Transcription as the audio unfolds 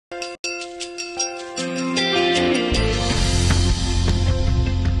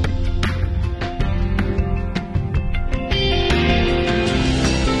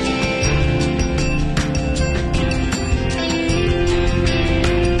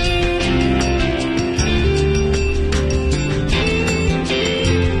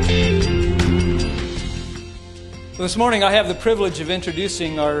This morning I have the privilege of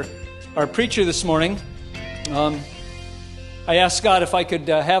introducing our preacher this morning. I asked Scott if I could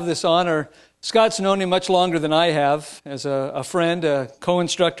have this honor. Scott's known him much longer than I have as a friend, a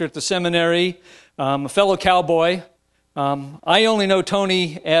co-instructor at the seminary, a fellow cowboy. I only know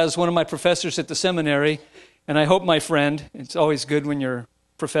Tony as one of my professors at the seminary, and I hope my friend. It's always good when your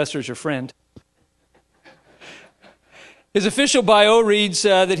professor is your friend. His official bio reads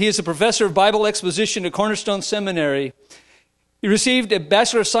that he is a professor of Bible exposition at Cornerstone Seminary. He received a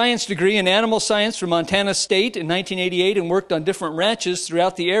Bachelor of Science degree in Animal Science from Montana State in 1988 and worked on different ranches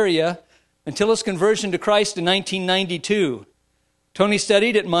throughout the area until his conversion to Christ in 1992. Tony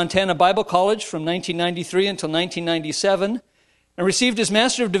studied at Montana Bible College from 1993 until 1997 and received his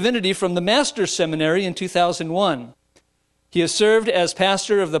Master of Divinity from the Master's Seminary in 2001. He has served as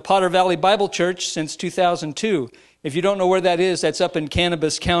pastor of the Potter Valley Bible Church since 2002. If you don't know where that is, that's up in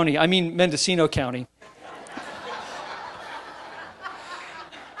Mendocino County.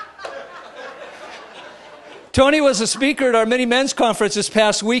 Tony was a speaker at our Many Men's Conference this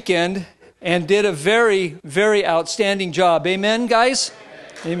past weekend and did a very, very outstanding job. Amen, guys?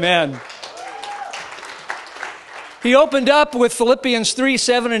 Amen. He opened up with Philippians 3,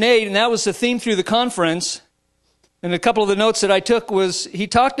 7, and 8, and that was the theme through the conference. And a couple of the notes that I took was he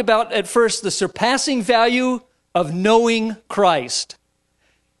talked about at first the surpassing value of knowing Christ,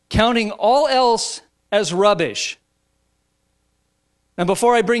 counting all else as rubbish. And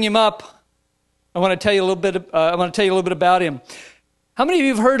before I bring him up, I want to tell you a little bit about him. How many of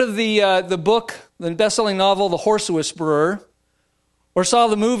you have heard of the book, the best-selling novel, The Horse Whisperer, or saw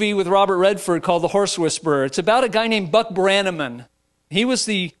the movie with Robert Redford called The Horse Whisperer? It's about a guy named Buck Brannaman. He was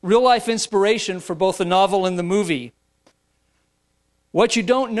the real-life inspiration for both the novel and the movie. What you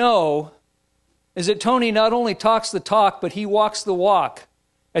don't know is that Tony not only talks the talk, but he walks the walk.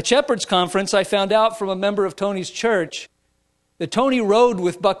 At Shepherd's Conference, I found out from a member of Tony's church that Tony rode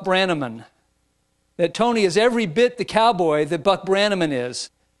with Buck Brannaman, that Tony is every bit the cowboy that Buck Brannaman is.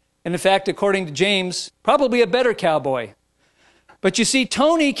 And in fact, according to James, probably a better cowboy. But you see,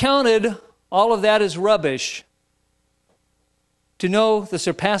 Tony counted all of that as rubbish to know the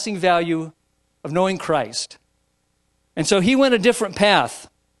surpassing value of knowing Christ. And so he went a different path.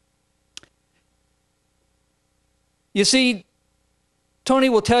 You see, Tony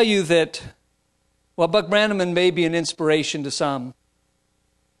will tell you that while Buck Brannaman may be an inspiration to some,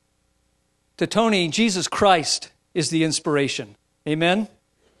 to Tony, Jesus Christ is the inspiration. Amen?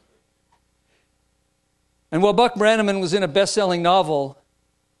 And while Buck Brannaman was in a best-selling novel,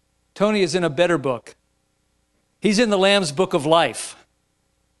 Tony is in a better book. He's in the Lamb's Book of Life.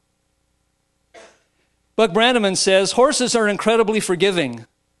 Buck Brannaman says, horses are incredibly forgiving.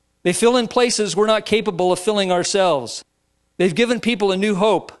 They fill in places we're not capable of filling ourselves. They've given people a new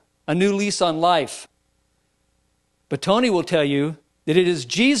hope, a new lease on life. But Tony will tell you that it is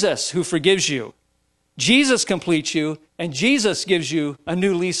Jesus who forgives you. Jesus completes you, and Jesus gives you a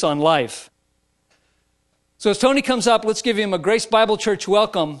new lease on life. So as Tony comes up, let's give him a Grace Bible Church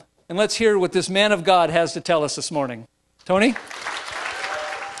welcome, and let's hear what this man of God has to tell us this morning. Tony?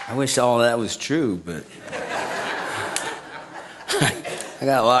 I wish all that was true, but I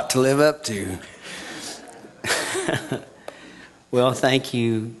got a lot to live up to. Well, thank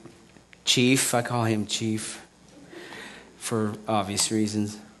you, Chief. I call him Chief for obvious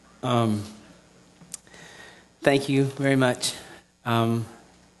reasons. Thank you very much. I'm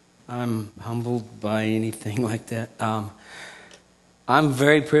humbled by anything like that. I'm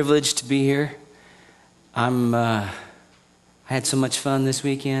very privileged to be here. I had so much fun this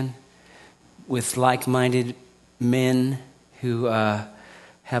weekend with like-minded men who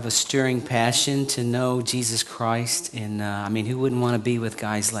have a stirring passion to know Jesus Christ. And who wouldn't want to be with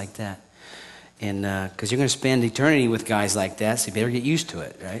guys like that? And because you're going to spend eternity with guys like that, so you better get used to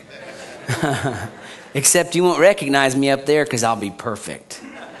it, right? Except you won't recognize me up there because I'll be perfect.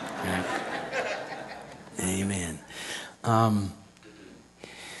 Right? Amen.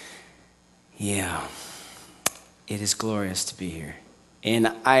 Yeah, it is glorious to be here.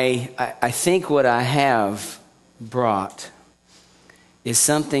 And I think what I have brought is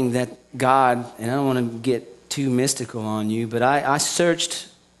something that God, and I don't want to get too mystical on you, but I searched,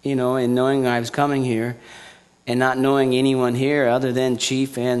 in knowing I was coming here and not knowing anyone here other than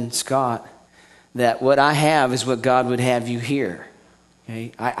Chief and Scott, that what I have is what God would have you hear.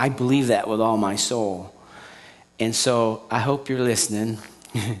 Okay? I believe that with all my soul. And so I hope you're listening,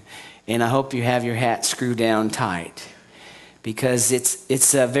 and I hope you have your hat screwed down tight, because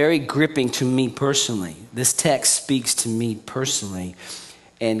it's very gripping to me personally. This text speaks to me personally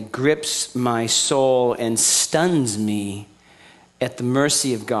and grips my soul and stuns me at the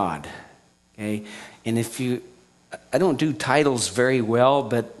mercy of God. Okay? And if you I don't do titles very well,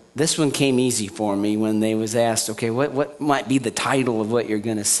 but this one came easy for me when they was asked, okay, what might be the title of what you're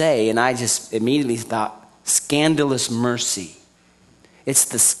going to say? And I just immediately thought, Scandalous Mercy. It's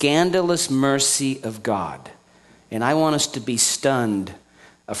the scandalous mercy of God. And I want us to be stunned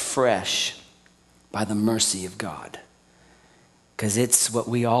afresh by the mercy of God. Because it's what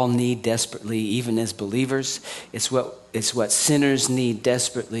we all need desperately, even as believers. It's what sinners need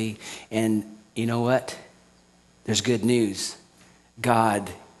desperately. And you know what? There's good news.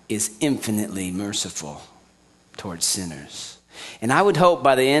 God is infinitely merciful towards sinners. And I would hope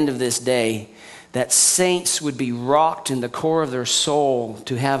by the end of this day that saints would be rocked in the core of their soul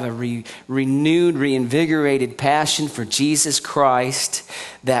to have a renewed, reinvigorated passion for Jesus Christ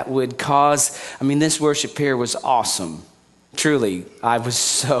that would cause, this worship here was awesome. Truly, I was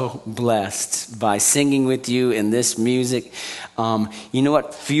so blessed by singing with you in this music. You know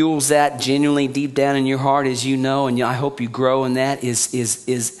what fuels that genuinely deep down in your heart, as you know, and I hope you grow in that,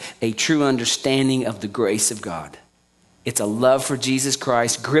 is a true understanding of the grace of God. It's a love for Jesus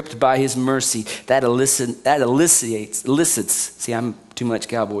Christ, gripped by his mercy, that elicits, see, I'm too much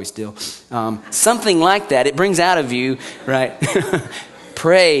cowboy still, something like that. It brings out of you, right,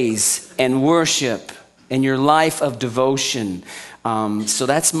 praise and worship and your life of devotion. So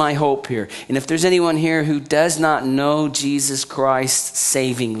that's my hope here. And if there's anyone here who does not know Jesus Christ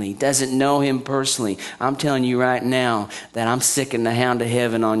savingly, doesn't know him personally, I'm telling you right now that I'm sicking the hound of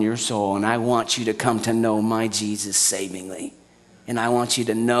heaven on your soul, and I want you to come to know my Jesus savingly. And I want you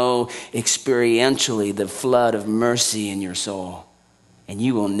to know experientially the flood of mercy in your soul. And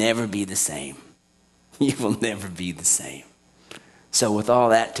you will never be the same. You will never be the same. So with all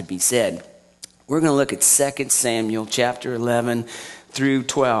that to be said, we're going to look at 2 Samuel chapter 11 through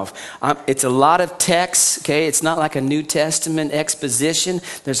 12. It's a lot of text, okay? It's not like a New Testament exposition.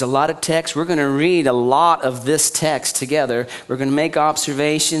 There's a lot of text. We're going to read a lot of this text together. We're going to make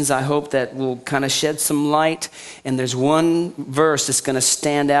observations. I hope that will kind of shed some light. And there's one verse that's going to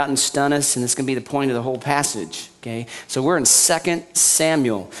stand out and stun us, and it's going to be the point of the whole passage, okay? So we're in 2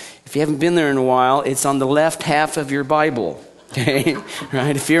 Samuel. If you haven't been there in a while, it's on the left half of your Bible. Okay,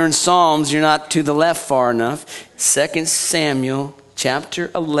 right? If you're in Psalms, you're not to the left far enough. 2 Samuel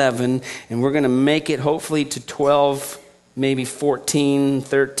chapter 11, and we're going to make it hopefully to 12, maybe 14,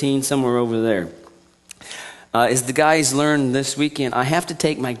 13, somewhere over there. As the guys learned this weekend, I have to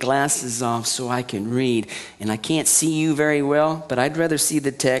take my glasses off so I can read, and I can't see you very well, but I'd rather see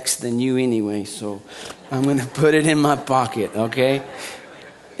the text than you anyway, so I'm going to put it in my pocket, okay?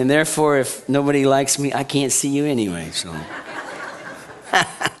 And therefore, if nobody likes me, I can't see you anyway, so...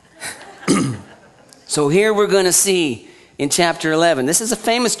 So here we're going to see in chapter 11. This is a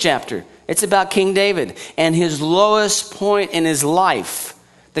famous chapter. It's about King David and his lowest point in his life.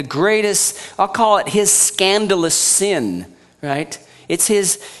 The greatest, I'll call it his scandalous sin, right? It's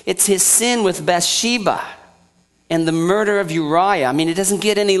his sin with Bathsheba and the murder of Uriah. It doesn't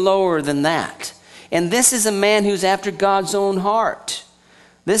get any lower than that. And this is a man who's after God's own heart.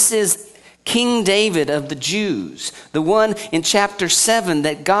 This is King David of the Jews, the one in chapter 7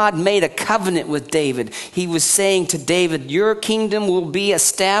 that God made a covenant with David. He was saying to David, your kingdom will be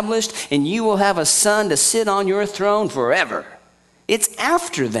established and you will have a son to sit on your throne forever. It's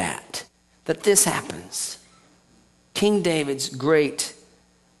after that this happens. King David's great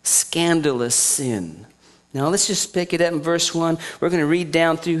scandalous sin. Now let's just pick it up in verse 1. We're going to read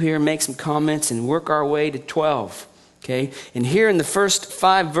down through here, make some comments, and work our way to 12. Okay, and here in the first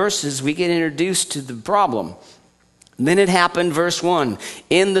 5 verses, we get introduced to the problem. And then it happened, verse 1,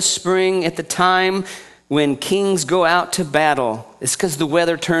 in the spring at the time when kings go out to battle. It's because the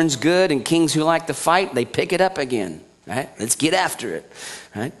weather turns good, and kings who like to fight, they pick it up again, right? Let's get after it,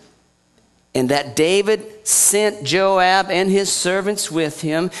 right? And that David sent Joab and his servants with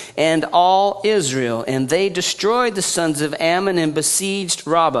him and all Israel, and they destroyed the sons of Ammon and besieged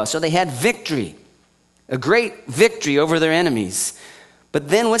Rabbah. So they had victory. A great victory over their enemies. But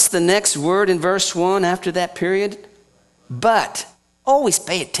then what's the next word in verse 1 after that period? But. Always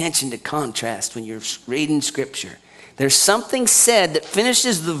pay attention to contrast when you're reading Scripture. There's something said that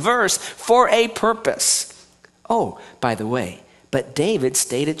finishes the verse for a purpose. Oh, by the way, but David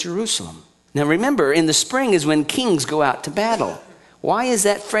stayed at Jerusalem. Now remember, in the spring is when kings go out to battle. Why is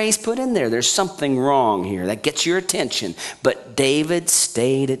that phrase put in there? There's something wrong here that gets your attention. But David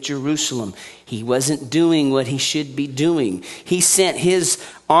stayed at Jerusalem. He wasn't doing what he should be doing. He sent his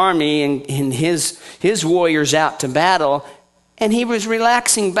army and his warriors out to battle, and he was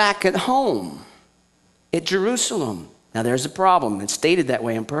relaxing back at home at Jerusalem. Now there's a problem. It's stated that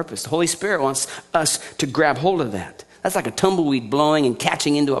way on purpose. The Holy Spirit wants us to grab hold of that. That's like a tumbleweed blowing and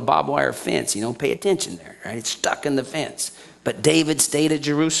catching into a barbed wire fence. Pay attention there, right? It's stuck in the fence. But David stayed at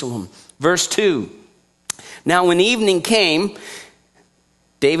Jerusalem. Verse 2. Now when evening came,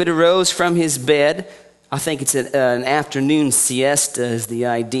 David arose from his bed. I think it's an afternoon siesta is the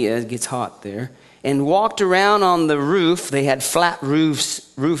idea. It gets hot there. And walked around on the roof. They had flat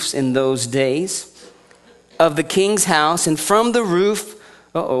roofs in those days of the king's house. And from the roof,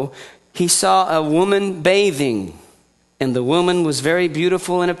 he saw a woman bathing. And the woman was very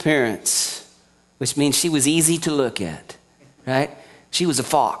beautiful in appearance, which means she was easy to look at, right? She was a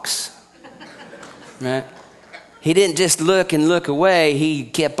fox, right? He didn't just look and look away. He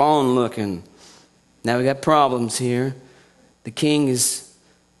kept on looking. Now we got problems here. The king is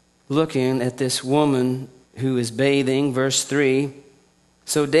looking at this woman who is bathing. Verse 3.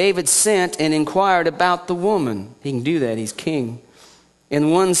 So David sent and inquired about the woman. He can do that. He's king.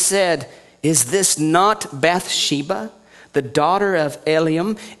 And one said, is this not Bathsheba, the daughter of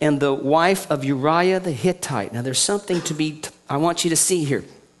Eliam and the wife of Uriah the Hittite? Now there's something I want you to see here.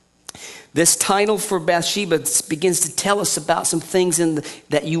 This title for Bathsheba begins to tell us about some things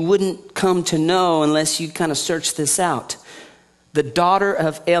that you wouldn't come to know unless you kind of search this out. The daughter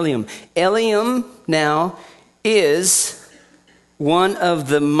of Eliam. Eliam now is one of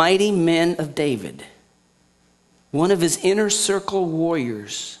the mighty men of David. One of his inner circle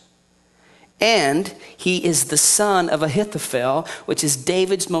warriors. And he is the son of Ahithophel, which is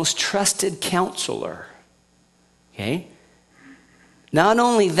David's most trusted counselor. Okay? Not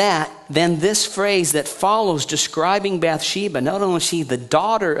only that, then this phrase that follows describing Bathsheba, not only is she the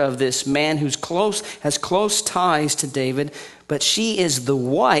daughter of this man who's has close ties to David, but she is the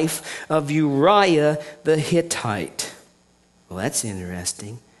wife of Uriah the Hittite. Well, that's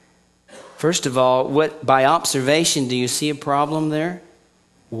interesting. First of all, by observation, do you see a problem there?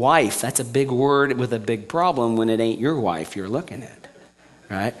 Wife, that's a big word with a big problem when it ain't your wife you're looking at,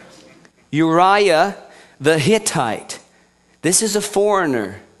 right? Uriah the Hittite. This is a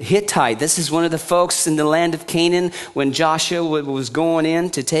foreigner, Hittite. This is one of the folks in the land of Canaan when Joshua was going in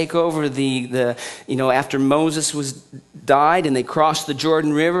to take over after Moses died and they crossed the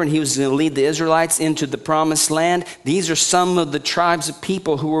Jordan River and he was going to lead the Israelites into the promised land. These are some of the tribes of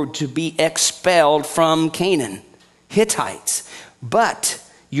people who were to be expelled from Canaan, Hittites. But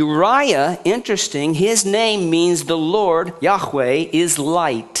Uriah, interesting, his name means the Lord, Yahweh, is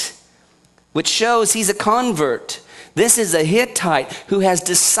light, which shows he's a convert. This is a Hittite who has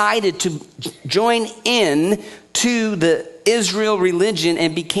decided to join in to the Israel religion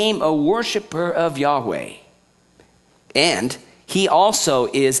and became a worshiper of Yahweh. And he also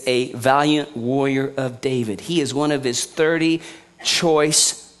is a valiant warrior of David. He is one of his 30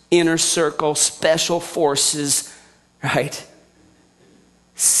 choice inner circle special forces, right?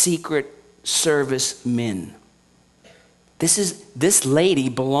 Secret service men. This lady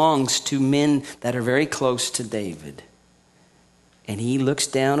belongs to men that are very close to David. And he looks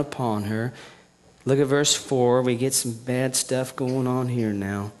down upon her. Look at verse 4. We get some bad stuff going on here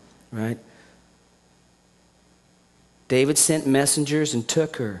now, right? David sent messengers and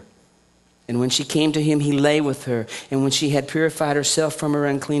took her. And when she came to him, he lay with her. And when she had purified herself from her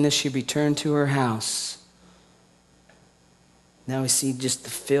uncleanness, she returned to her house. Now we see just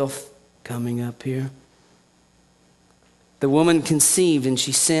the filth coming up here. The woman conceived and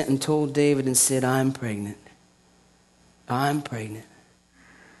she sent and told David and said, I'm pregnant. I'm pregnant.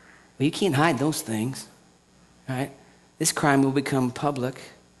 Well, you can't hide those things, right? This crime will become public.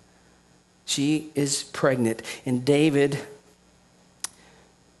 She is pregnant. And David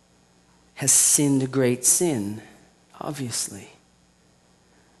has sinned a great sin, obviously.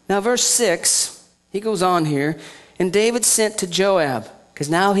 Now, verse 6, he goes on here. And David sent to Joab, because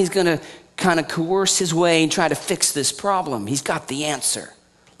now he's going to kind of coerce his way and try to fix this problem. He's got the answer.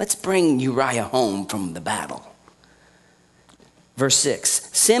 Let's bring Uriah home from the battle. Verse 6,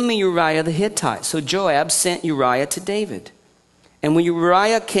 send me Uriah the Hittite. So Joab sent Uriah to David. And when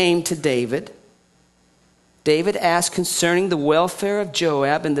Uriah came to David, David asked concerning the welfare of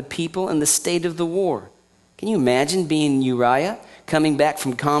Joab and the people and the state of the war. Can you imagine being Uriah coming back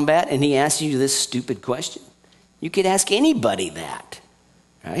from combat and he asks you this stupid question? You could ask anybody that,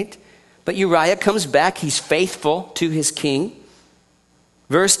 right? But Uriah comes back. He's faithful to his king.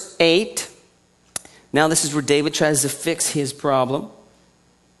 Verse 8. Now this is where David tries to fix his problem.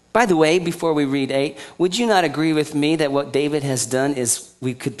 By the way, before we read 8, would you not agree with me that what David has done is,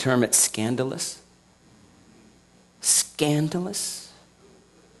 we could term it scandalous? Scandalous?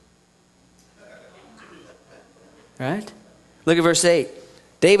 Right? Look at verse 8.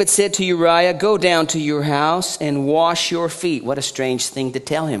 David said to Uriah, go down to your house and wash your feet. What a strange thing to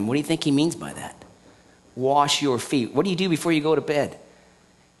tell him. What do you think he means by that? Wash your feet. What do you do before you go to bed?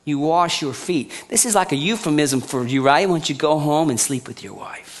 You wash your feet. This is like a euphemism for Uriah. Why don't you go home and sleep with your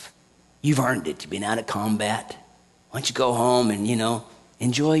wife? You've earned it. You've been out of combat. Why don't you go home and,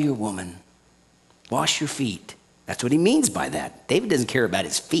 enjoy your woman? Wash your feet. That's what he means by that. David doesn't care about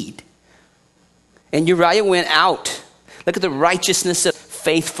his feet. And Uriah went out. Look at the righteousness of a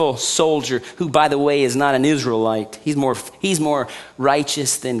faithful soldier, who, by the way, is not an Israelite. He's more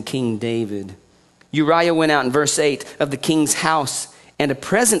righteous than King David. Uriah went out in verse 8 of the king's house, and a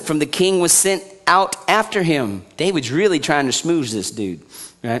present from the king was sent out after him. David's really trying to smooze this dude,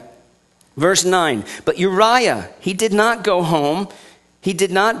 right? Verse 9, but Uriah, he did not go home. He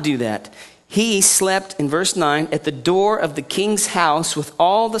did not do that. He slept, in verse 9, at the door of the king's house with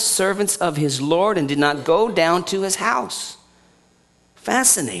all the servants of his Lord, and did not go down to his house.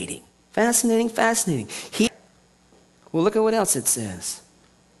 Fascinating, fascinating, fascinating. Well, look at what else it says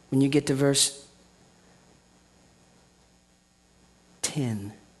when you get to verse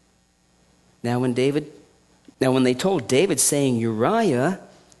 10. Now when they told David, saying, Uriah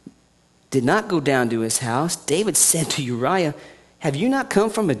did not go down to his house, David said to Uriah, have you not come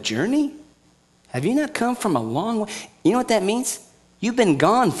from a journey? Have you not come from a long way? You know what that means? You've been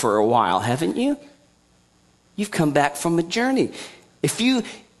gone for a while, haven't you? You've come back from a journey. If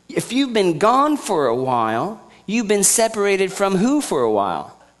you've been gone for a while, you've been separated from who for a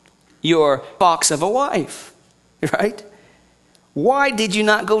while? Your box of a wife, right? Why did you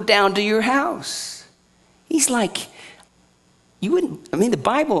not go down to your house? He's like, the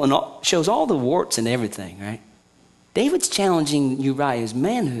Bible shows all the warts and everything, right? David's challenging Uriah's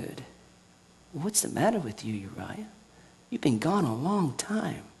manhood. What's the matter with you, Uriah? You've been gone a long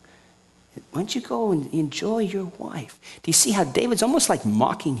time. Why don't you go and enjoy your wife? Do you see how David's almost like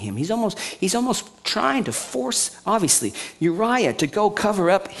mocking him? He's almost trying to force, obviously, Uriah to go cover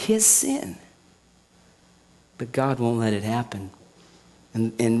up his sin. But God won't let it happen.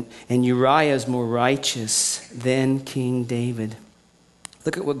 And Uriah is more righteous than King David.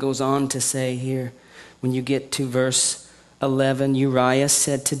 Look at what goes on to say here. When you get to verse 11, Uriah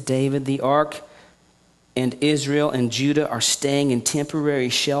said to David, the ark and Israel and Judah are staying in temporary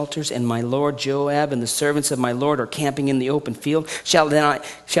shelters, and my lord Joab and the servants of my lord are camping in the open field. Shall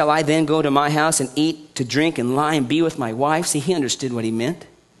I then go to my house and eat, to drink, and lie and be with my wife? See, he understood what he meant.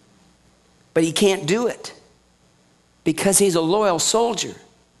 But he can't do it because he's a loyal soldier.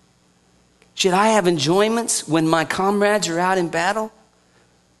 Should I have enjoyments when my comrades are out in battle?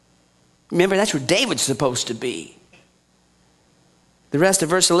 Remember, that's where David's supposed to be. The rest of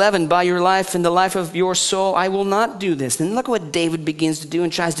verse 11, by your life and the life of your soul, I will not do this. And look what David begins to do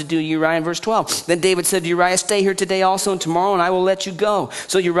and tries to do Uriah in verse 12. Then David said to Uriah, stay here today also and tomorrow, and I will let you go.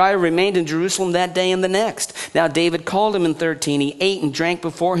 So Uriah remained in Jerusalem that day and the next. Now David called him in 13. He ate and drank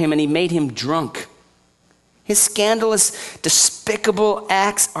before him, and he made him drunk. His scandalous, despicable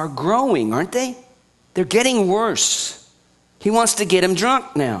acts are growing, aren't they? They're getting worse. He wants to get him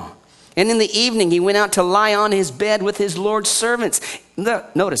drunk now. And in the evening, he went out to lie on his bed with his Lord's servants.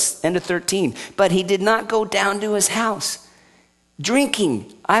 Notice, end of 13. But he did not go down to his house.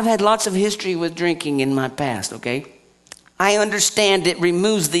 Drinking. I've had lots of history with drinking in my past, okay? I understand it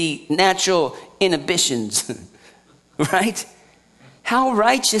removes the natural inhibitions, right? How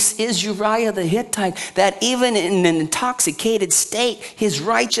righteous is Uriah the Hittite that even in an intoxicated state, his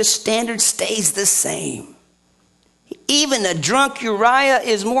righteous standard stays the same. Even a drunk Uriah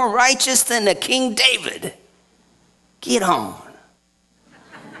is more righteous than a King David. Get on.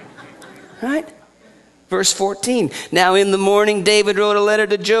 Right? Verse 14. Now in the morning, David wrote a letter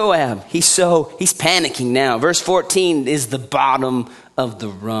to Joab. He's panicking now. Verse 14 is the bottom of the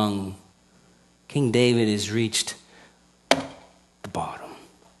rung. King David has reached the bottom.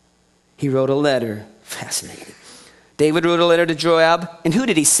 He wrote a letter. Fascinating. David wrote a letter to Joab. And who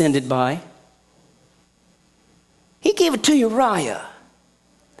did he send it by? He gave it to Uriah.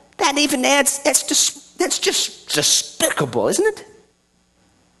 That even adds, that's just despicable, isn't it?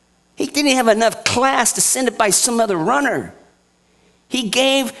 He didn't have enough class to send it by some other runner. He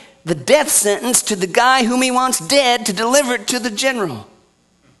gave the death sentence to the guy whom he wants dead to deliver it to the general.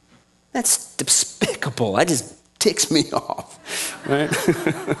 That's despicable. That just ticks me off. Right?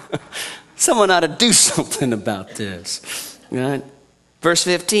 Someone ought to do something about this. Right? Verse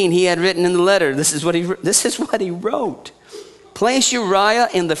 15, he had written in the letter, this is what he wrote. Place Uriah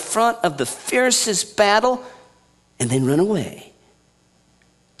in the front of the fiercest battle and then run away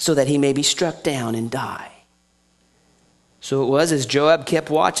so that he may be struck down and die. So it was as Joab kept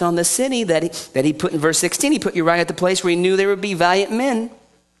watch on the city that he put in verse 16, he put Uriah at the place where he knew there would be valiant men.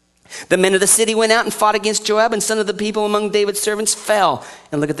 The men of the city went out and fought against Joab, and some of the people among David's servants fell.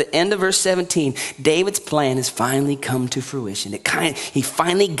 And look at the end of verse 17. David's plan has finally come to fruition. He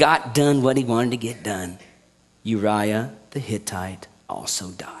finally got done what he wanted to get done. Uriah the Hittite also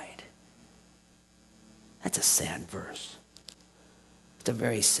died. That's a sad verse. It's a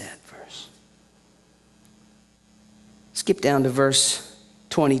very sad verse. Skip down to verse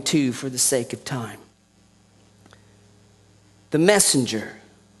 22 for the sake of time. The messenger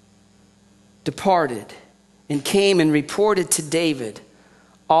departed and came and reported to David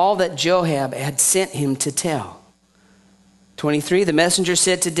all that Joab had sent him to tell. 23, the messenger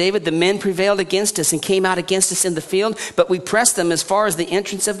said to David, the men prevailed against us and came out against us in the field, but we pressed them as far as the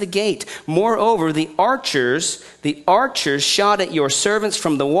entrance of the gate. Moreover, the archers shot at your servants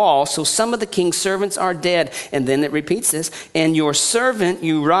from the wall, so some of the king's servants are dead. And then it repeats this, and your servant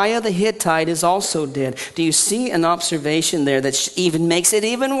Uriah the Hittite is also dead. Do you see an observation there that even makes it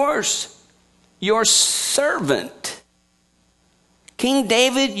even worse? Your servant. King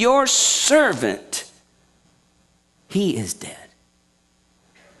David, your servant. He is dead.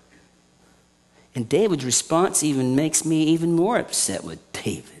 And David's response even makes me even more upset with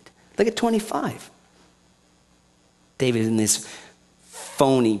David. Look at 25. David, in this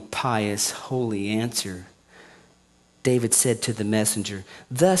phony, pious, holy answer, David said to the messenger,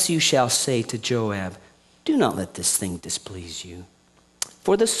 thus you shall say to Joab, do not let this thing displease you.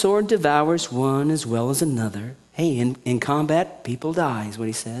 For the sword devours one as well as another. Hey, in combat, people die, is what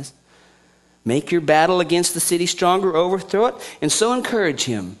he says. Make your battle against the city stronger, overthrow it, and so encourage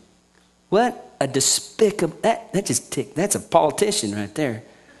him. What a despicable, that's a politician right there.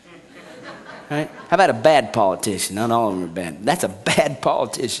 Right? How about a bad politician? Not all of them are bad. That's a bad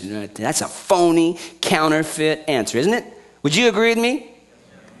politician right there. That's a phony, counterfeit answer, isn't it? Would you agree with me?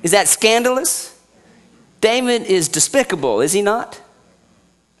 Is that scandalous? David is despicable, is he not?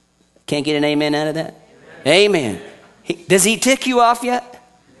 Can't get an amen out of that? Amen. Does he tick you off yet?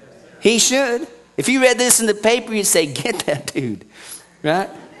 He should. If you read this in the paper, you'd say, get that dude. Right?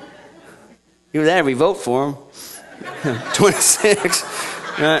 Either that or we vote for him. 26.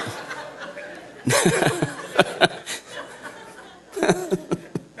 Right?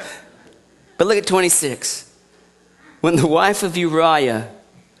 But look at 26. When the wife of Uriah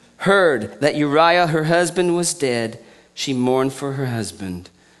heard that Uriah, her husband, was dead, she mourned for her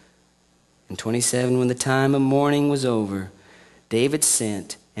husband. And 27, when the time of mourning was over, David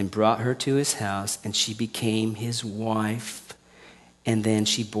sent and brought her to his house, and she became his wife. And then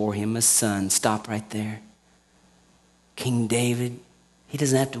she bore him a son. Stop right there. King David, he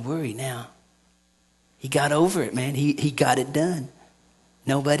doesn't have to worry now. He got over it, man. He got it done.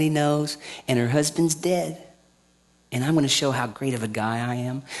 Nobody knows. And her husband's dead. And I'm going to show how great of a guy I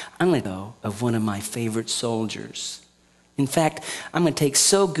am. I'm going to go of one of my favorite soldiers. In fact, I'm going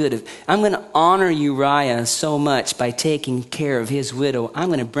to honor Uriah so much by taking care of his widow. I'm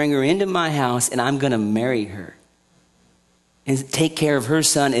going to bring her into my house and I'm going to marry her. And take care of her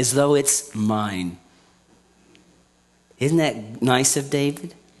son as though it's mine. Isn't that nice of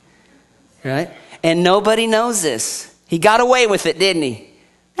David? Right? And nobody knows this. He got away with it, didn't he?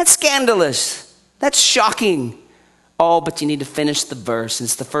 That's scandalous. That's shocking. Oh, but you need to finish the verse.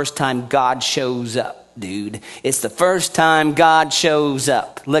 It's the first time God shows up, dude. It's the first time God shows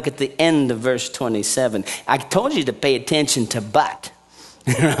up. Look at the end of verse 27. I told you to pay attention to but.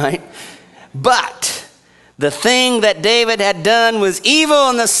 Right? But the thing that David had done was evil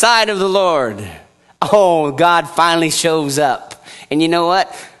in the sight of the Lord. Oh, God finally shows up. And you know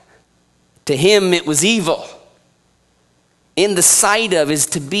what? To him it was evil. In the sight of is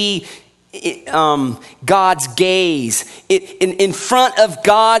to be God's gaze. In front of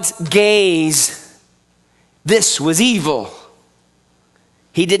God's gaze, this was evil.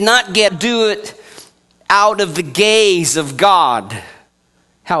 He did not do it out of the gaze of God.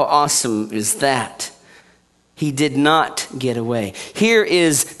 How awesome is that? He did not get away. Here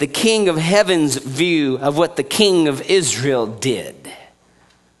is the King of Heaven's view of what the King of Israel did.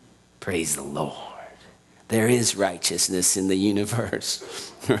 Praise the Lord. There is righteousness in the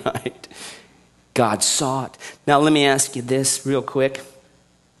universe, right? God saw it. Now let me ask you this real quick.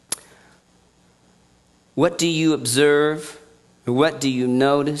 What do you observe, or what do you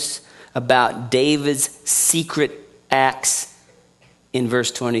notice about David's secret acts in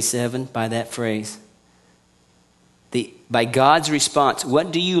verse 27 by that phrase? By God's response,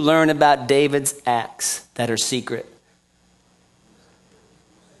 what do you learn about David's acts that are secret?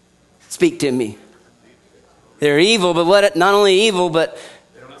 Speak to me. They're evil, but not only evil, but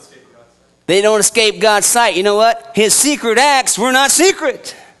they don't escape God's sight. You know what? His secret acts were not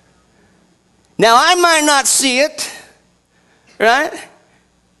secret. Now, I might not see it, right?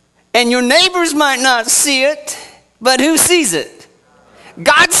 And your neighbors might not see it, but who sees it?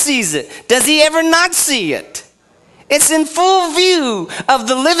 God sees it. Does he ever not see it? It's in full view of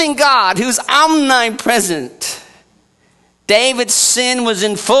the living God who's omnipresent. David's sin was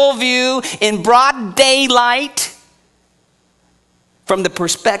in full view, in broad daylight, from the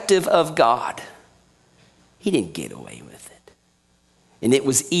perspective of God. He didn't get away with it. And it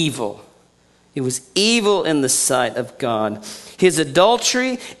was evil. It was evil in the sight of God. His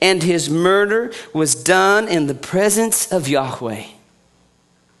adultery and his murder was done in the presence of Yahweh.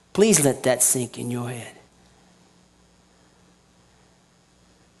 Please let that sink in your head.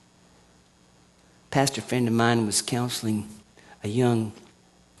 A pastor friend of mine was counseling a young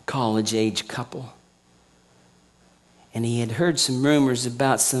college-age couple. And he had heard some rumors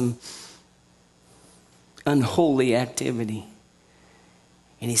about some unholy activity.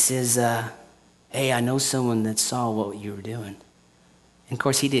 And he says, hey, I know someone that saw what you were doing. And of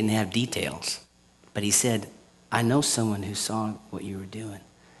course, he didn't have details. But he said, I know someone who saw what you were doing.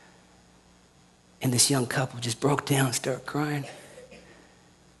 And this young couple just broke down and started crying.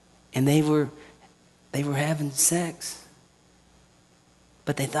 And they were having sex.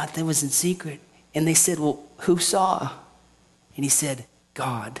 But they thought that was in secret. And they said, well, who saw? And he said,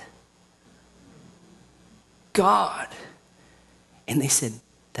 God. God. And they said,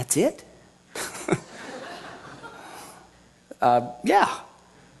 that's it? Yeah,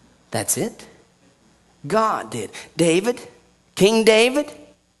 that's it. God did. David, King David,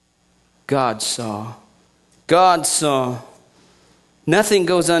 God saw. God saw. Nothing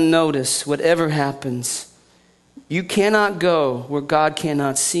goes unnoticed, whatever happens. You cannot go where God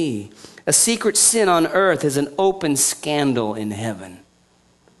cannot see. A secret sin on earth is an open scandal in heaven.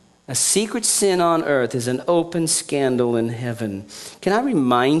 A secret sin on earth is an open scandal in heaven. Can I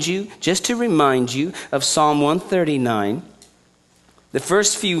remind you, just to remind you, of Psalm 139, the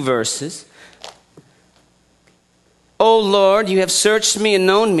first few verses. O Lord, you have searched me and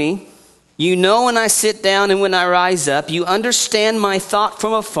known me. You know when I sit down and when I rise up. You understand my thought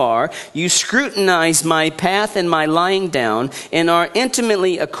from afar. You scrutinize my path and my lying down, and are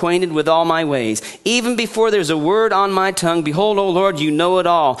intimately acquainted with all my ways. Even before there's a word on my tongue, behold, O Lord, you know it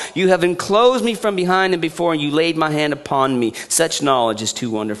all. You have enclosed me from behind and before, and you laid my hand upon me. Such knowledge is too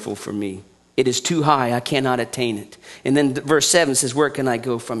wonderful for me. It is too high, I cannot attain it. And then verse 7 says, where can I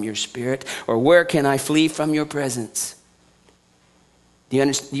go from your spirit? Or where can I flee from your presence? Do you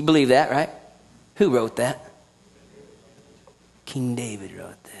understand? You believe that, right? Who wrote that? King David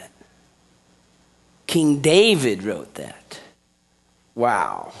wrote that. King David wrote that.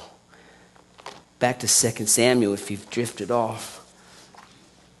 Wow. Back to 2 Samuel if you've drifted off.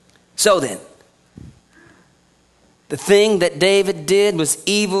 So then, the thing that David did was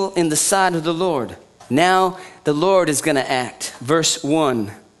evil in the sight of the Lord. Now the Lord is going to act. Verse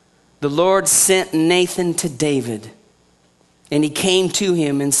 1. The Lord sent Nathan to David. And he came to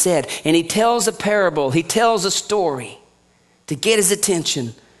him and said, and he tells a parable, he tells a story to get his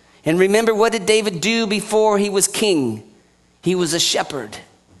attention. And remember, what did David do before he was king? He was a shepherd.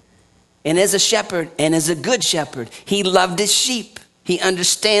 And as a shepherd, and as a good shepherd, he loved his sheep. He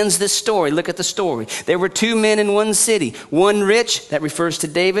understands this story. Look at the story. There were two men in one city. One rich, that refers to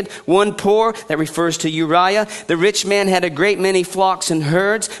David. One poor, that refers to Uriah. The rich man had a great many flocks and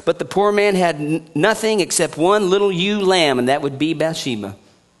herds, but the poor man had nothing except one little ewe lamb, and that would be Bathsheba,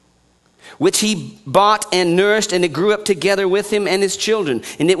 which he bought and nourished, and it grew up together with him and his children.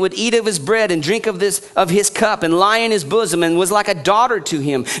 And it would eat of his bread and drink of his cup and lie in his bosom, and was like a daughter to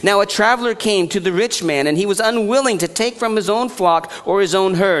him. Now a traveler came to the rich man, and he was unwilling to take from his own flock or his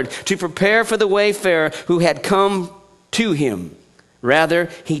own herd to prepare for the wayfarer who had come to him. Rather,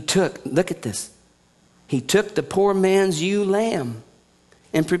 he took, look at this, he took the poor man's ewe lamb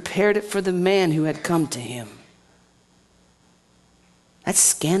and prepared it for the man who had come to him. That's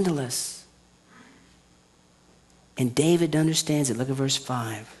scandalous. And David understands it. Look at verse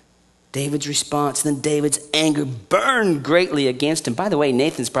 5. David's response. Then David's anger burned greatly against him. By the way,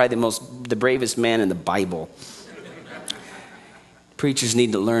 Nathan's probably the bravest man in the Bible. Preachers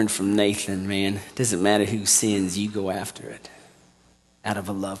need to learn from Nathan, man. It doesn't matter who sins, you go after it. Out of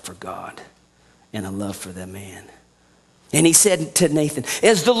a love for God and a love for the man. And he said to Nathan,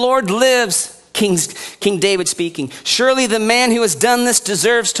 as the Lord lives, King David speaking, surely the man who has done this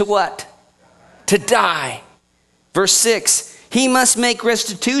deserves to what? To die. Verse 6, he must make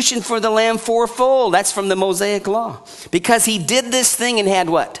restitution for the lamb fourfold. That's from the Mosaic law. Because he did this thing and had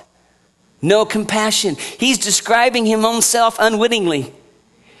what? No compassion. He's describing himself unwittingly.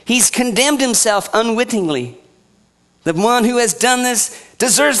 He's condemned himself unwittingly. The one who has done this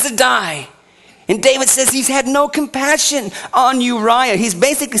deserves to die. And David says he's had no compassion on Uriah. He's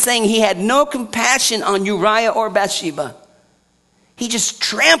basically saying he had no compassion on Uriah or Bathsheba. He just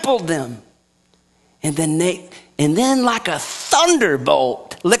trampled them. And then like a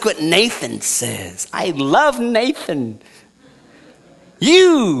thunderbolt, look what Nathan says. I love Nathan.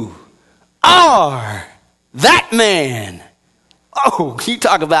 You are that man. Oh, you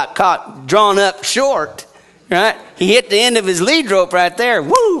talk about caught, drawn up short, right? He hit the end of his lead rope right there.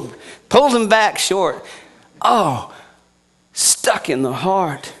 Woo! Pulled him back short. Oh, stuck in the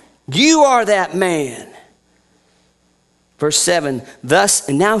heart. You are that man. Verse 7, thus,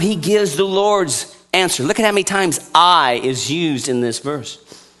 and now he gives the Lord's answer. Look at how many times I is used in this verse.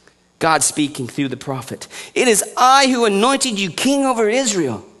 God speaking through the prophet. It is I who anointed you king over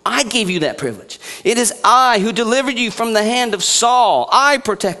Israel. I gave you that privilege. It is I who delivered you from the hand of Saul. I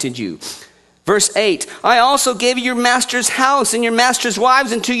protected you. Verse 8, I also gave you your master's house and your master's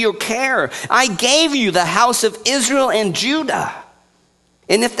wives into your care. I gave you the house of Israel and Judah.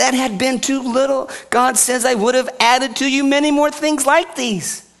 And if that had been too little, God says, I would have added to you many more things like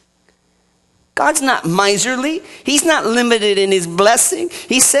these. God's not miserly. He's not limited in his blessing.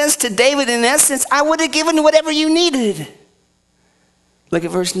 He says to David, in essence, I would have given whatever you needed. Look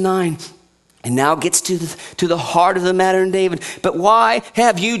at verse 9. And now gets to the heart of the matter in David. But why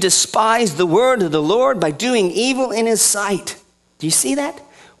have you despised the word of the Lord by doing evil in his sight? Do you see that?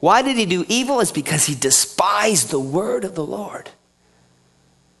 Why did he do evil? It's because he despised the word of the Lord.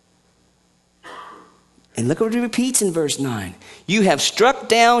 And look what he repeats in verse 9. You have struck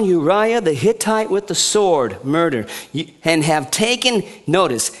down Uriah the Hittite with the sword, murder, and have taken,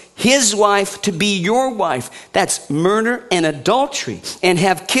 notice, his wife to be your wife. That's murder and adultery. And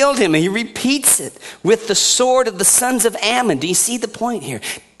have killed him. And he repeats it with the sword of the sons of Ammon. Do you see the point here?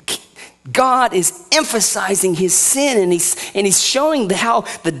 God is emphasizing his sin, and he's showing how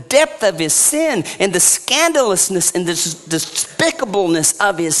the depth of his sin and the scandalousness and the despicableness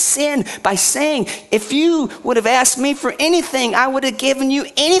of his sin by saying, if you would have asked me for anything, I would have given you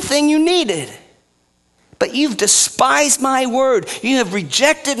anything you needed. But you've despised my word. You have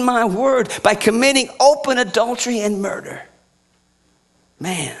rejected my word by committing open adultery and murder.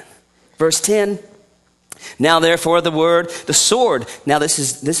 Man. Verse 10. Now, therefore, the sword. Now, this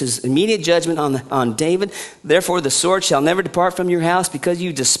is immediate judgment on David. Therefore, the sword shall never depart from your house because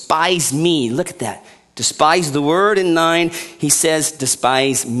you despise me. Look at that. Despise the word in 9. He says,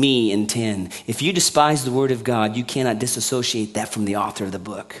 despise me in 10. If you despise the word of God, you cannot disassociate that from the author of the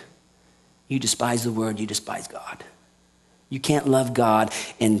book. You despise the word, you despise God. You can't love God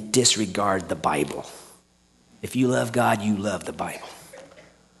and disregard the Bible. If you love God, you love the Bible.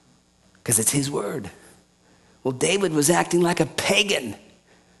 Because it's his word. Well, David was acting like a pagan.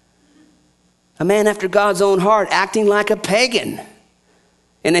 A man after God's own heart, acting like a pagan.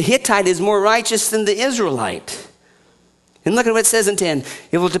 And a Hittite is more righteous than the Israelite. And look at what it says in 10.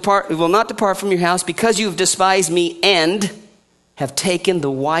 It will not depart from your house because you have despised me and have taken the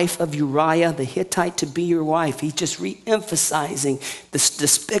wife of Uriah the Hittite to be your wife. He's just re-emphasizing the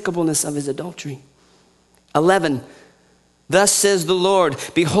despicableness of his adultery. 11. Thus says the Lord,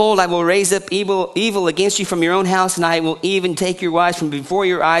 behold, I will raise up evil against you from your own house, and I will even take your wives from before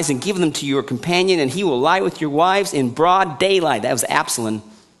your eyes and give them to your companion, and he will lie with your wives in broad daylight. That was Absalom,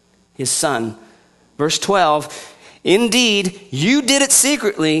 his son. Verse 12, indeed, you did it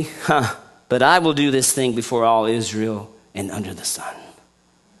secretly, but I will do this thing before all Israel and under the sun.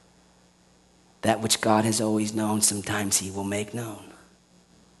 That which God has always known, sometimes he will make known.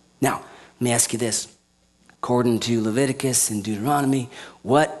 Now, let me ask you this. According to Leviticus and Deuteronomy,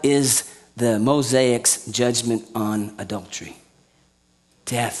 what is the Mosaic's judgment on adultery?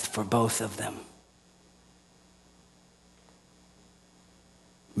 Death for both of them.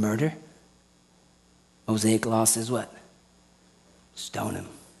 Murder? Mosaic law says what? Stone him.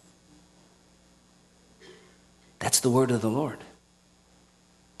 That's the word of the Lord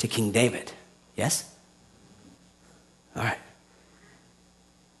to King David. Yes? All right.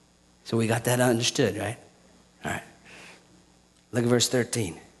 So we got that understood, right? All right. Look at verse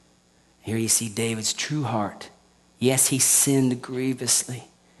 13. Here you see David's true heart. Yes, he sinned grievously,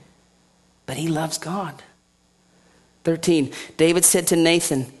 but he loves God. 13. David said to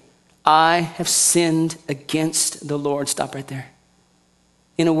Nathan, I have sinned against the Lord. Stop right there.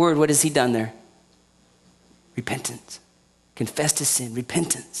 In a word, what has he done there? Repentance. Confessed his sin.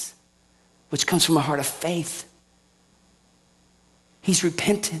 Repentance, which comes from a heart of faith. He's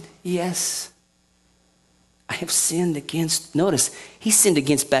repented. Yes. I have sinned against, notice, he sinned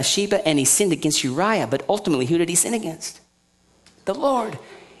against Bathsheba and he sinned against Uriah, but ultimately, who did he sin against? The Lord.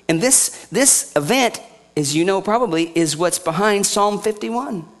 And this event, as you know probably, is what's behind Psalm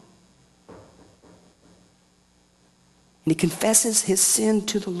 51. And he confesses his sin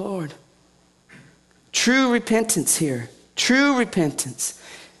to the Lord. True repentance here. True repentance.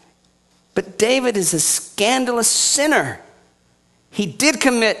 But David is a scandalous sinner. He did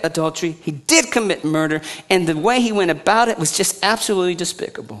commit adultery. He did commit murder. And the way he went about it was just absolutely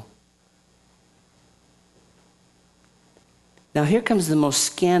despicable. Now here comes the most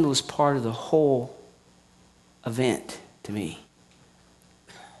scandalous part of the whole event to me.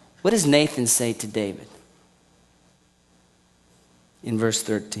 What does Nathan say to David? In verse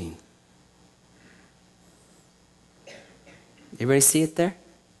 13. Everybody see it there?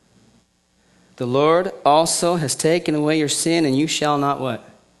 The Lord also has taken away your sin, and you shall not what?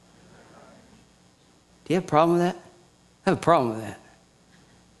 Do you have a problem with that? I have a problem with that.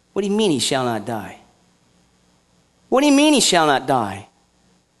 What do you mean he shall not die? What do you mean he shall not die?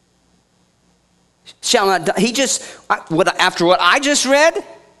 Shall not die. He just, after what I just read,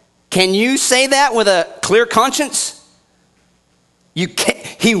 can you say that with a clear conscience?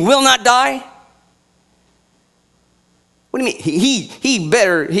 He will not die? What do you mean? He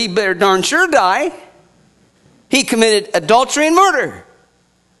better darn sure die. He committed adultery and murder.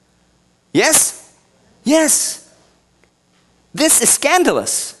 Yes? Yes. This is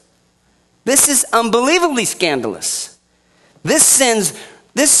scandalous. This is unbelievably scandalous. This sends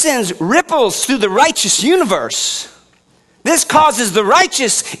ripples through the righteous universe. This causes the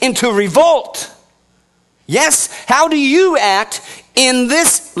righteous into revolt. Yes? How do you act in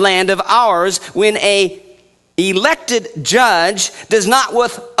this land of ours when a elected judge does not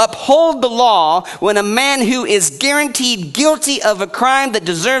uphold the law, when a man who is guaranteed guilty of a crime that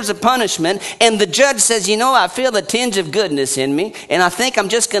deserves a punishment, and the judge says, you know, I feel a tinge of goodness in me, and I think I'm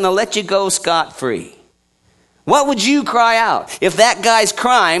just going to let you go scot-free? What would you cry out if that guy's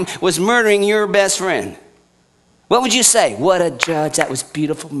crime was murdering your best friend? What would you say? What a judge, that was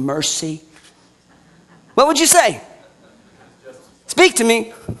beautiful mercy. What would you say? Speak to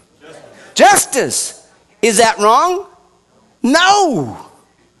me. Justice. Is that wrong? No.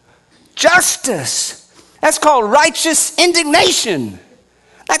 Justice. That's called righteous indignation.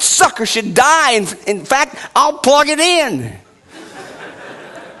 That sucker should die. In fact, I'll plug it in.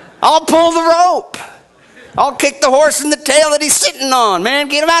 I'll pull the rope. I'll kick the horse in the tail that he's sitting on. Man,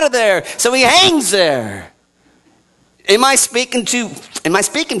 get him out of there. So he hangs there. Am I speaking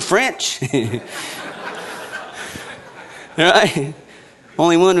French? Right?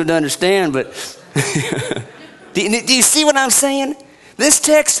 Only one would understand, but do you see what I'm saying? This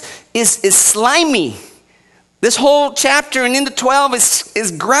text is slimy. This whole chapter and into 12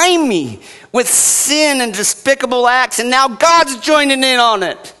 is grimy with sin and despicable acts, and now God's joining in on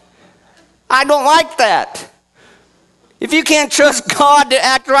it. I don't like that. If you can't trust God to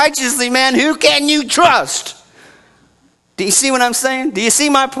act righteously, man, who can you trust? Do you see what I'm saying? Do you see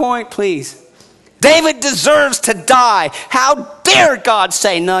my point, please? David deserves to die. How dare God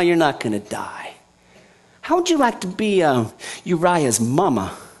say, no, you're not going to die? How would you like to be Uriah's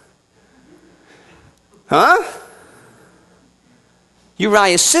mama? Huh?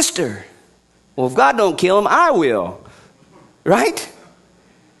 Uriah's sister. Well, if God don't kill him, I will. Right?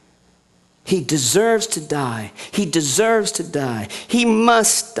 He deserves to die. He deserves to die. He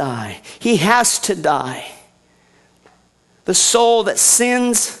must die. He has to die. The soul that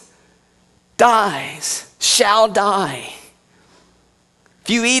sins dies, shall die. If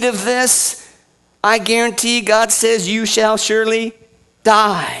you eat of this, I guarantee God says you shall surely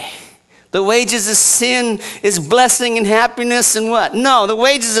die. The wages of sin is blessing and happiness and what? No, the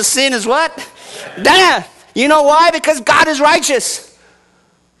wages of sin is what? Death. You know why? Because God is righteous.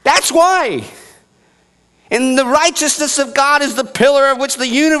 That's why. And the righteousness of God is the pillar of which the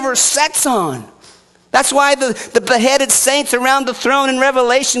universe sets on. That's why the beheaded saints around the throne in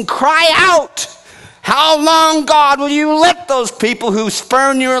Revelation cry out, how long, God, will you let those people who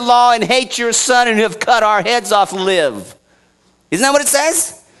spurn your law and hate your son and who have cut our heads off live? Isn't that what it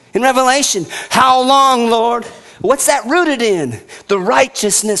says in Revelation? How long, Lord? What's that rooted in? The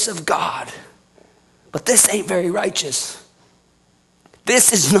righteousness of God. But this ain't very righteous.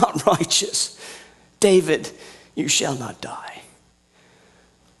 This is not righteous. David, you shall not die.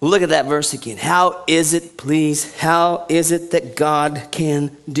 Look at that verse again. How is it, please, how is it that God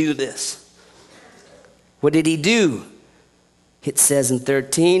can do this? What did he do? It says in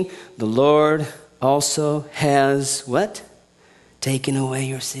 13, the Lord also has what? Taken away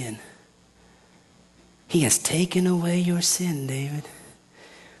your sin. He has taken away your sin, David.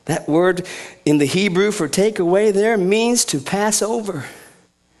 That word in the Hebrew for take away there means to pass over.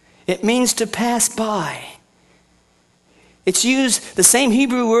 It means to pass by. It's used, the same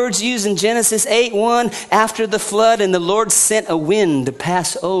Hebrew words used in Genesis 8:1 after the flood, and the Lord sent a wind to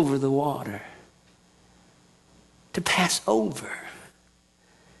pass over the water. to pass over.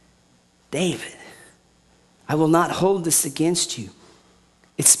 David, I will not hold this against you.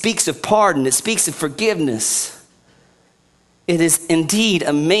 It speaks of pardon. It speaks of forgiveness. It is indeed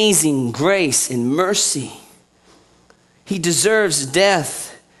amazing grace and mercy. He deserves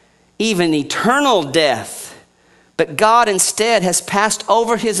death, even eternal death. But God instead has passed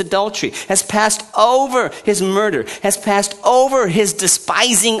over his adultery, has passed over his murder, has passed over his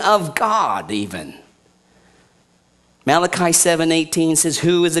despising of God even. Malachi 7:18 says,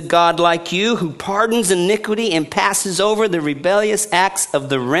 who is a God like you who pardons iniquity and passes over the rebellious acts of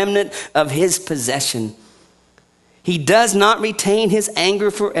the remnant of his possession? He does not retain his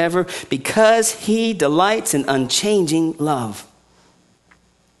anger forever because he delights in unchanging love.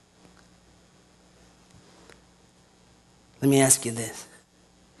 Let me ask you this.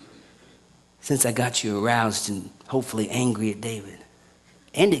 Since I got you aroused and hopefully angry at David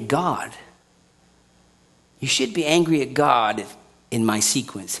and at God, you should be angry at God in my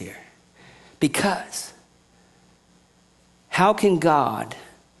sequence here. Because how can God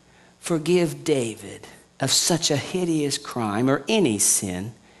forgive David of such a hideous crime or any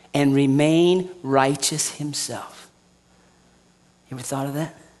sin and remain righteous himself? You ever thought of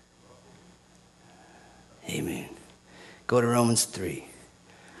that? Amen. Go to Romans 3.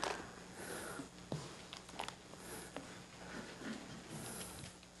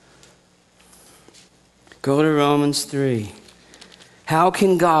 Go to Romans 3. How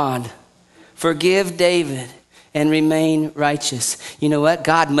can God forgive David and remain righteous? You know what?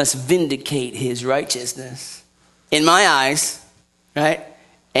 God must vindicate his righteousness. In my eyes, right?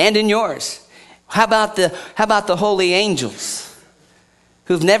 And in yours. How about the holy angels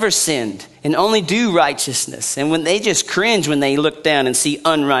who've never sinned and only do righteousness? And when they just cringe when they look down and see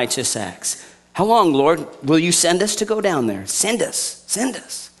unrighteous acts. How long, Lord, will you send us to go down there? Send us. Send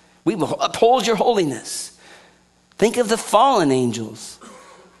us. We will uphold your holiness. Think of the fallen angels.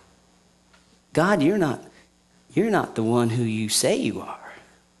 God, you're not the one who you say you are.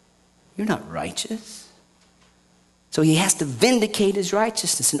 You're not righteous. So he has to vindicate his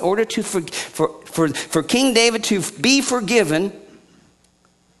righteousness in order to for King David to be forgiven.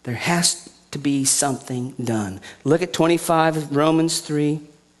 There has to be something done. Look at 25 of Romans 3.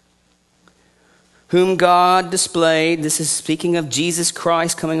 Whom God displayed, this is speaking of Jesus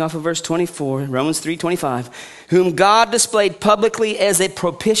Christ coming off of verse 24, Romans 3:25. Whom God displayed publicly as a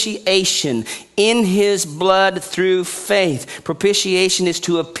propitiation in his blood through faith. Propitiation is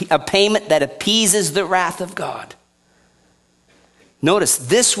to a payment that appeases the wrath of God. Notice,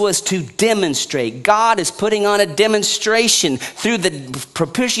 this was to demonstrate. God is putting on a demonstration through the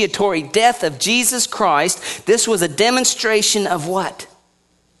propitiatory death of Jesus Christ. This was a demonstration of what?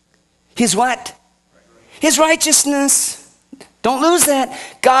 His what? His righteousness. Don't lose that.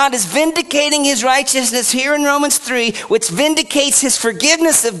 God is vindicating his righteousness here in Romans 3, which vindicates his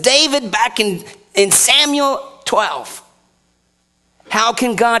forgiveness of David back in Samuel 12. How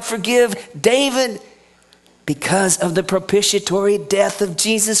can God forgive David? Because of the propitiatory death of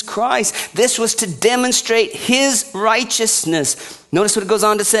Jesus Christ. This was to demonstrate his righteousness. Notice what it goes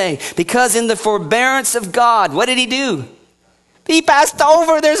on to say. Because in the forbearance of God, what did he do? He passed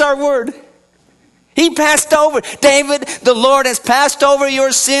over. There's our word. He passed over. David, the Lord has passed over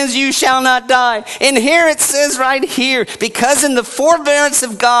your sins. You shall not die. And here it says right here, because in the forbearance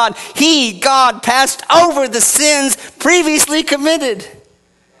of God, God, passed over the sins previously committed.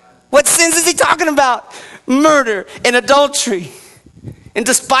 What sins is he talking about? Murder and adultery and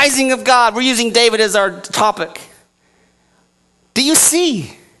despising of God. We're using David as our topic. Do you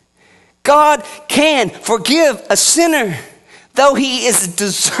see? God can forgive a sinner, though he is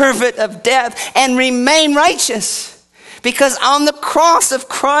deserved of death, and remain righteous. Because on the cross of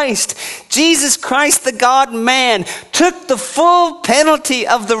Christ, Jesus Christ, the God-man, took the full penalty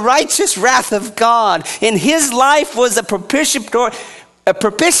of the righteous wrath of God. And his life was a propitiation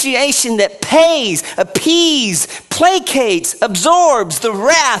that pays, appeases, placates, absorbs the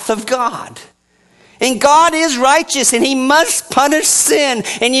wrath of God. And God is righteous and he must punish sin.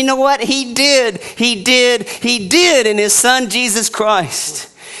 And you know what? He did in his son Jesus Christ.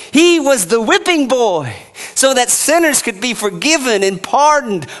 He was the whipping boy so that sinners could be forgiven and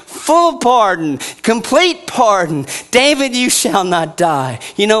pardoned, full pardon, complete pardon. David, you shall not die.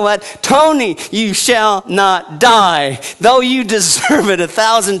 You know what? Tony, you shall not die, though you deserve it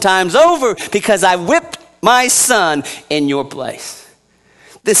 1,000 times over, because I whipped my son in your place.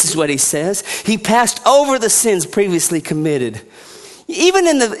 This is what he says. He passed over the sins previously committed. Even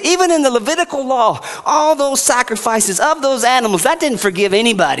in the Levitical law, all those sacrifices of those animals, that didn't forgive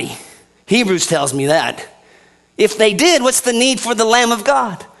anybody. Hebrews tells me that. If they did, what's the need for the Lamb of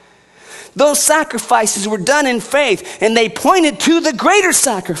God? those sacrifices were done in faith, and they pointed to the greater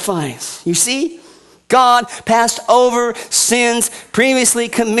sacrifice. You see? God passed over sins previously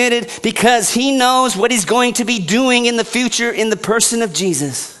committed because he knows what he's going to be doing in the future in the person of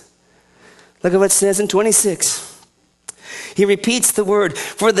Jesus. Look at what it says in 26. He repeats the word,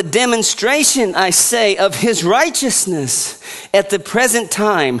 for the demonstration, I say, of his righteousness at the present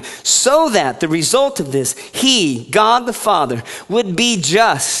time, so that the result of this, he, God the Father, would be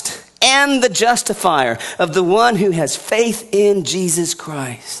just and the justifier of the one who has faith in Jesus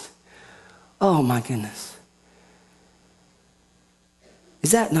Christ. Oh my goodness.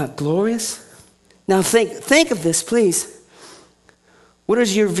 Is that not glorious? Now think of this, please. What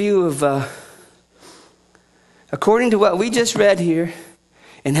is your view of, according to what we just read here,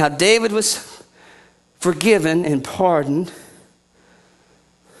 and how David was forgiven and pardoned,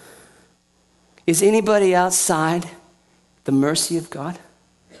 is anybody outside the mercy of God?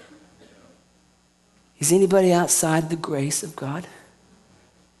 Is anybody outside the grace of God?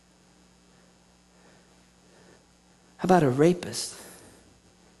 How about a rapist?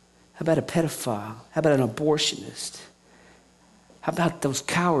 How about a pedophile? How about an abortionist? How about those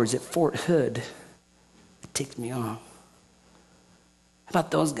cowards at Fort Hood? It ticked me off. How about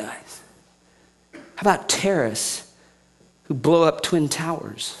those guys? How about terrorists who blow up Twin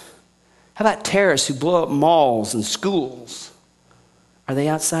Towers? How about terrorists who blow up malls and schools? Are they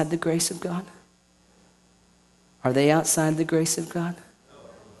outside the grace of God? Are they outside the grace of God?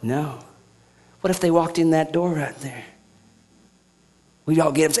 No. What if they walked in that door right there? We'd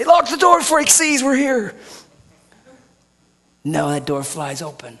all get up and say, lock the door before he sees we're here. No, that door flies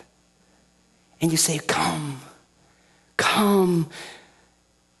open. And you say, come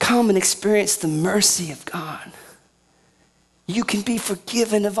and experience the mercy of God. You can be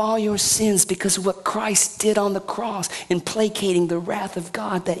forgiven of all your sins because of what Christ did on the cross in placating the wrath of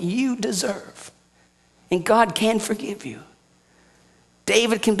God that you deserve. And God can forgive you.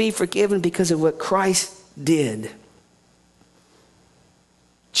 David can be forgiven because of what Christ did.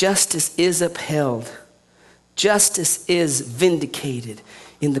 Justice is upheld. Justice is vindicated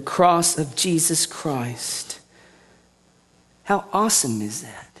in the cross of Jesus Christ. How awesome is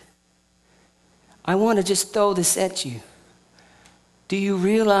that? I want to just throw this at you. Do you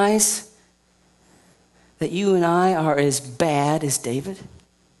realize that you and I are as bad as David?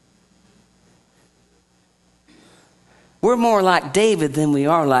 We're more like David than we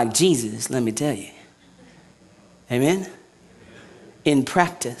are like Jesus, let me tell you. Amen? In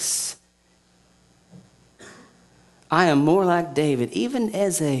practice, I am more like David, even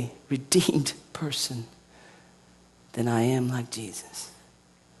as a redeemed person, than I am like Jesus.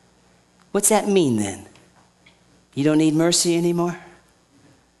 What's that mean then? You don't need mercy anymore?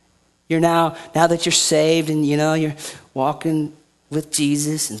 You're now that you're saved and you're walking with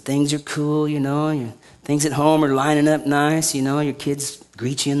Jesus and things are cool, things at home are lining up nice, your kids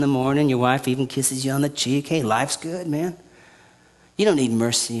greet you in the morning, your wife even kisses you on the cheek. Hey, life's good, man. You don't need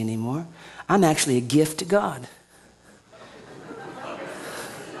mercy anymore. I'm actually a gift to God.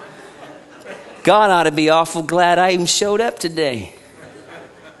 God ought to be awful glad I even showed up today.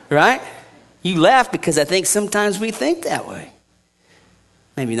 Right? You laugh because I think sometimes we think that way.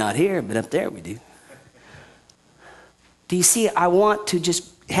 Maybe not here, but up there we do. Do you see, I want to just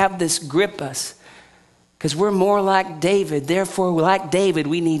have this grip us. Because we're more like David. Therefore, like David,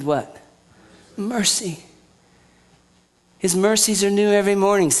 we need what? Mercy. His mercies are new every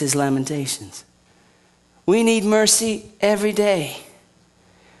morning, says Lamentations. We need mercy every day.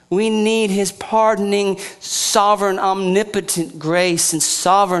 We need his pardoning, sovereign, omnipotent grace and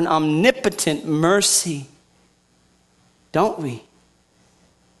sovereign, omnipotent mercy. Don't we?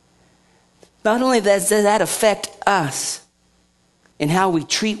 Not only does that affect us in how we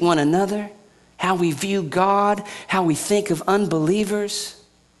treat one another, how we view God, how we think of unbelievers,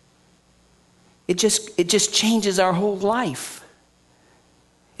 it just changes our whole life.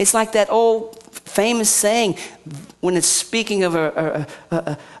 It's like that old famous saying when it's speaking of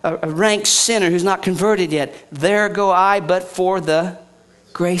a ranked sinner who's not converted yet, there go I but for the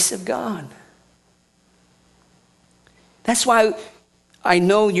grace of God. That's why I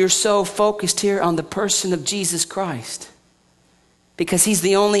know you're so focused here on the person of Jesus Christ, because he's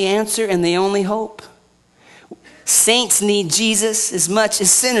the only answer and the only hope. Saints need Jesus as much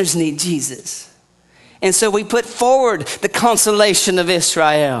as sinners need Jesus. And so we put forward the consolation of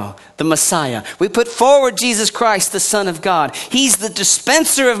Israel, the Messiah. We put forward Jesus Christ, the Son of God. He's the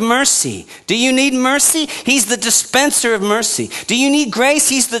dispenser of mercy. Do you need mercy? He's the dispenser of mercy. Do you need grace?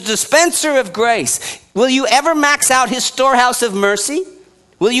 He's the dispenser of grace. Will you ever max out his storehouse of mercy?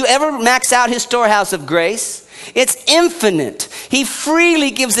 Will you ever max out his storehouse of grace? It's infinite. He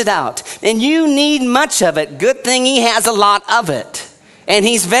freely gives it out. And you need much of it. Good thing he has a lot of it. And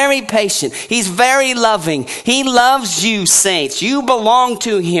he's very patient. He's very loving. He loves you, saints. You belong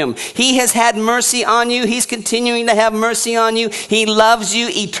to him. He has had mercy on you. He's continuing to have mercy on you. He loves you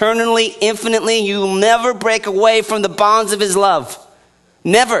eternally, infinitely. You will never break away from the bonds of his love.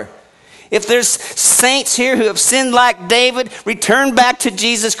 Never. If there's saints here who have sinned like David, return back to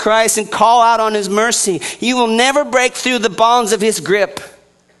Jesus Christ and call out on his mercy. You will never break through the bonds of his grip.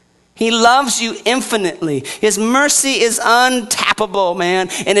 He loves you infinitely. His mercy is untappable, man,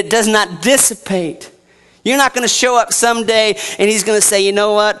 and it does not dissipate. You're not going to show up someday and he's going to say, you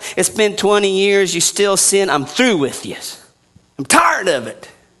know what? It's been 20 years. You still sin. I'm through with you. I'm tired of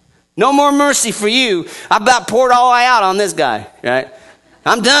it. No more mercy for you. I about poured all I out on this guy, right?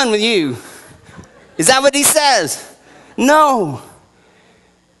 I'm done with you. Is that what he says? No.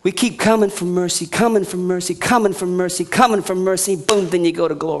 We keep coming for mercy, coming for mercy, coming for mercy, coming for mercy. Boom, then you go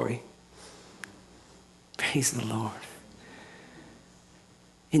to glory. Praise the Lord.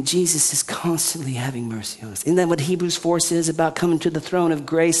 And Jesus is constantly having mercy on us. Isn't that what Hebrews 4 says about coming to the throne of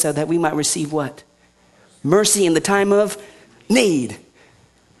grace so that we might receive what? Mercy in the time of need.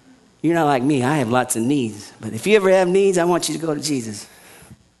 You're not like me. I have lots of needs. But if you ever have needs, I want you to go to Jesus.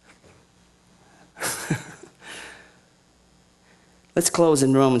 Let's close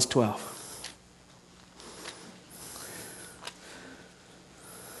in Romans 12.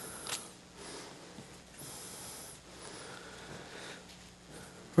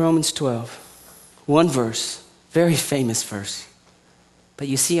 Romans 12. One verse. Very famous verse. But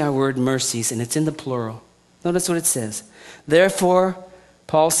you see our word mercies, and it's in the plural. Notice what it says. Therefore,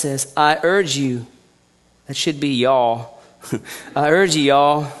 Paul says, I urge you. That should be y'all. I urge you,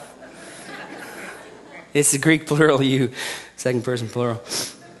 y'all. It's the Greek plural, you. Second person plural.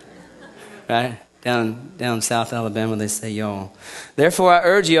 Right? Down South Alabama, they say y'all. Therefore, I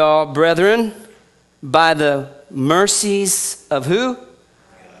urge y'all, brethren, by the mercies of who?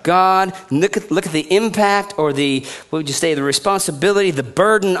 God. Look at the impact or the, what would you say, the responsibility, the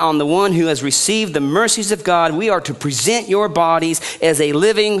burden on the one who has received the mercies of God. We are to present your bodies as a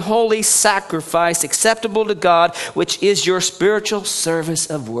living, holy sacrifice acceptable to God, which is your spiritual service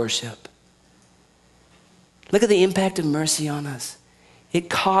of worship. Look at the impact of mercy on us. It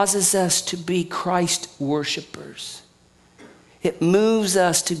causes us to be Christ worshipers. It moves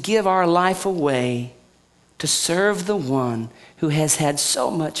us to give our life away to serve the one who has had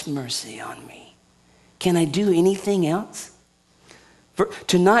so much mercy on me. Can I do anything else?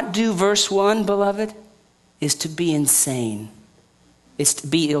 To not do verse 1, beloved, is to be insane. It's to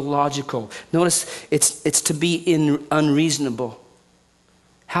be illogical. Notice, it's to be unreasonable.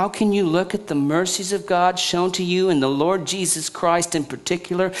 How can you look at the mercies of God shown to you in the Lord Jesus Christ in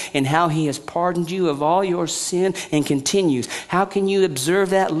particular, and how he has pardoned you of all your sin and continues? How can you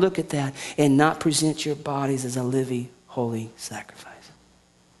observe that, look at that, and not present your bodies as a living, holy sacrifice?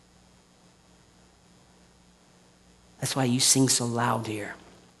 That's why you sing so loud here,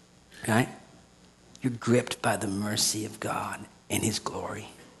 right? You're gripped by the mercy of God and his glory.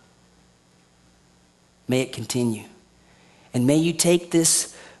 May it continue. And may you take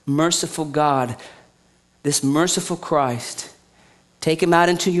this merciful God, this merciful Christ, take him out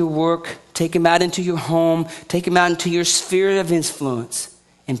into your work, take him out into your home, take him out into your sphere of influence,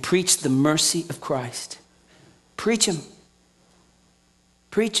 and preach the mercy of Christ. Preach him.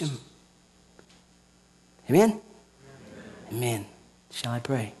 Preach him. Amen? Amen. Shall I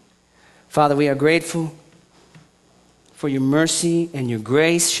pray? Father, we are grateful for your mercy and your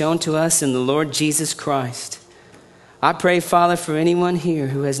grace shown to us in the Lord Jesus Christ. I pray, Father, for anyone here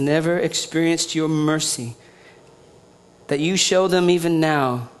who has never experienced your mercy, that you show them even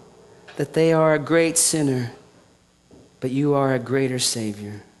now that they are a great sinner, but you are a greater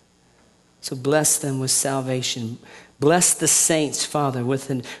Savior. So bless them with salvation. Bless the saints, Father,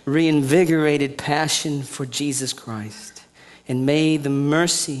 with a reinvigorated passion for Jesus Christ. And may the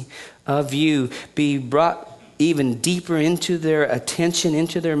mercy of you be brought even deeper into their attention,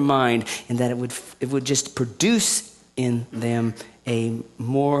 into their mind, and that it would just produce in them a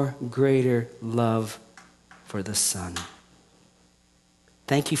more greater love for the Son.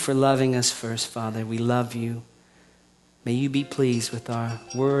 Thank you for loving us first, Father. We love you. May you be pleased with our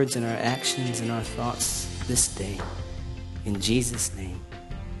words and our actions and our thoughts this day. In Jesus' name,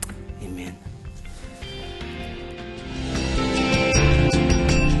 amen.